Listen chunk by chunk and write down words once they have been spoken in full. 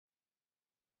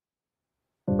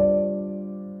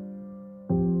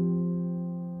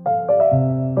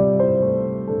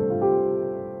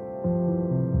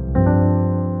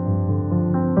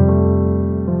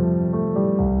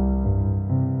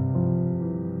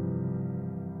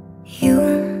You,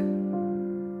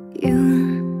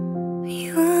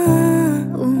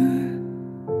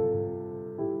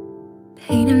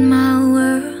 painted my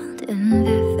world in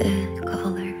vivid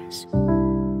colors.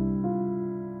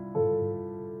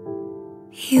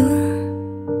 You,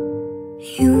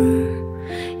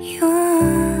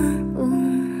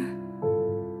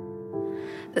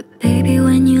 but baby,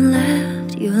 when you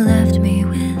left me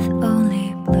with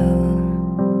only blue.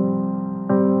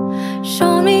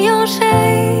 Show me your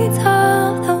shades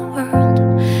of the world.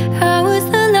 I was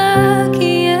the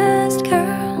luckiest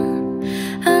girl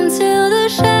until the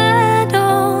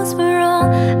shadows were all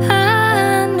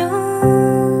I knew.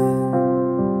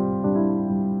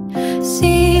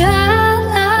 See, I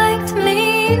liked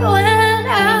me when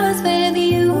I was with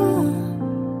you,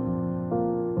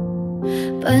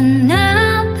 but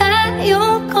now that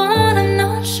you're gone, I'm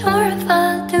not sure if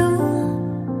I do.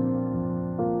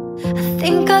 I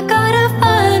think I gotta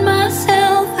find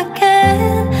myself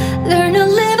again, learn to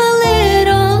live a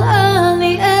little on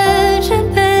the edge,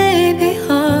 and baby,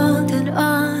 holding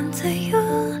on to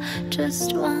you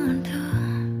just won't do.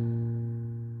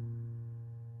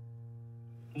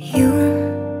 You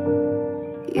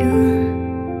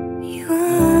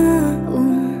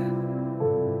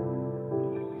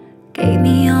gave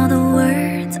me all the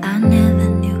words I never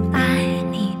knew I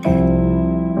needed,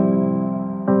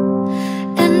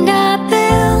 and I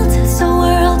built this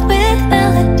world with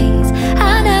melodies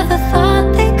I never thought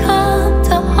they'd come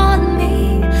to haunt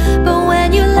me. But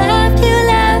when you left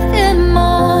them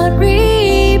on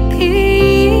repeat.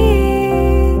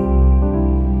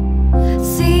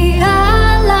 See,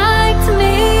 I liked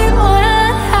me when I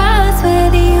was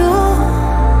with you,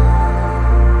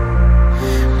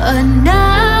 but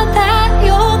now that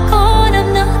you're gone, I'm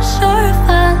not sure if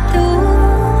I do.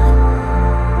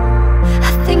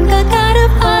 I think I gotta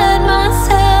find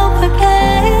myself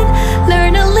again,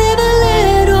 learn to live a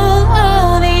little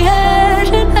on the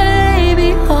edge, and baby,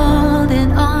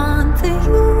 holding on to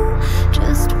you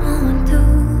just won't do.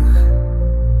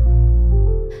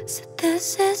 So this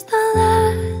is the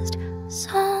last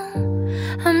song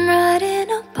I'm writing.